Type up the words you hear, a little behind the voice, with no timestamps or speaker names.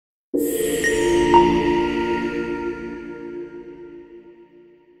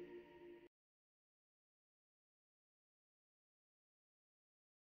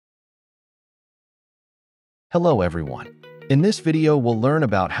Hello everyone. In this video, we'll learn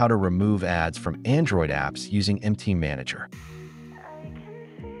about how to remove ads from Android apps using MT Manager.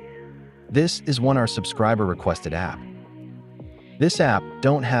 This is our subscriber requested app. This app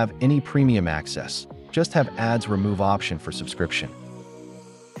don't have any premium access, just have ads remove option for subscription.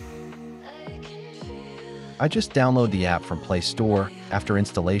 I just download the app from Play Store. After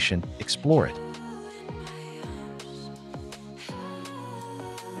installation, explore it.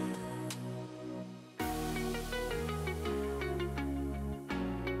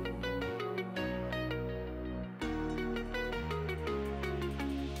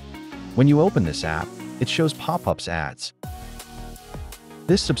 When you open this app, it shows pop-ups ads.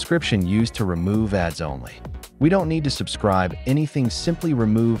 This subscription used to remove ads only. We don't need to subscribe anything, simply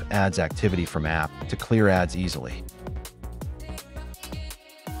remove ads activity from app to clear ads easily.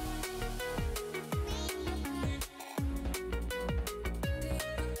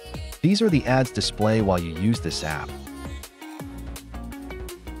 These are the ads display while you use this app.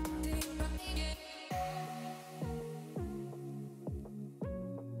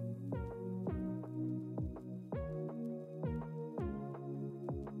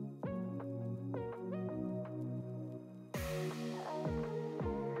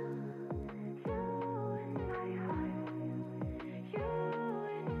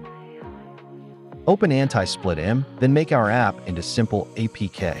 Open anti-split M, then make our app into simple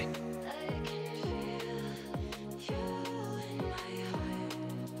APK.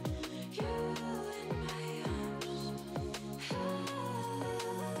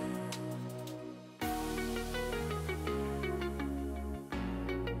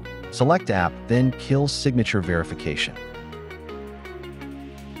 Select app, then kill signature verification.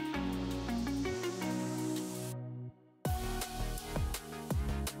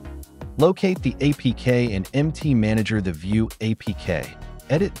 Locate the APK in MT Manager, the View APK.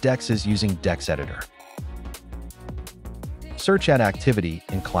 Edit dexes using Dex Editor. Search ad activity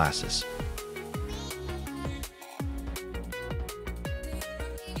in classes.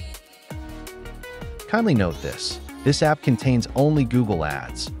 Kindly note this app contains only Google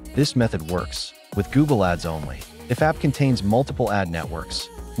Ads. This method works with Google Ads only. If app contains multiple ad networks,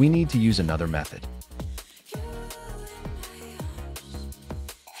 we need to use another method.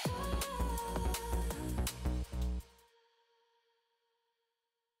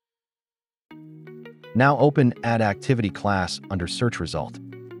 Now open Ad Activity class under Search Result.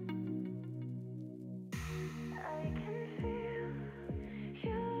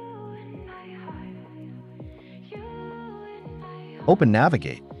 Open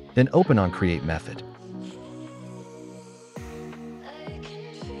Navigate, then open on Create Method.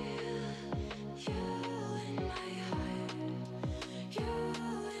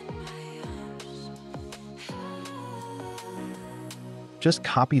 Just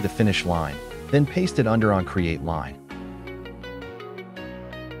copy the finish line, then paste it under on Create Line.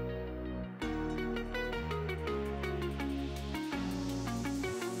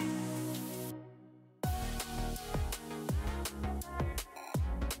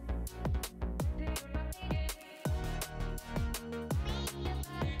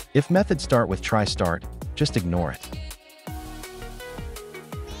 If methods start with try start, just ignore it.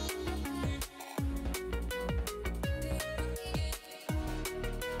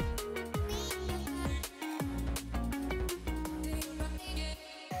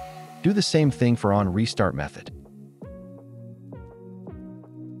 Do the same thing for on restart method.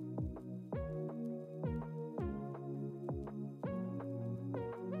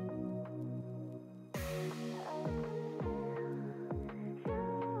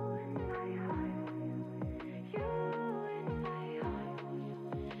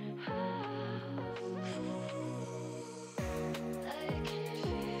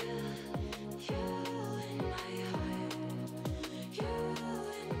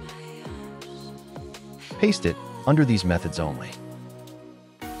 Paste it under these methods only.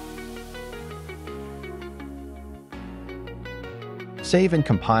 Save and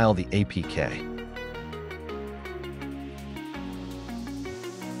compile the APK.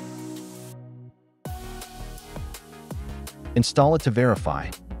 Install it to verify.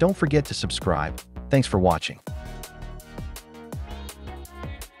 Don't forget to subscribe. Thanks for watching.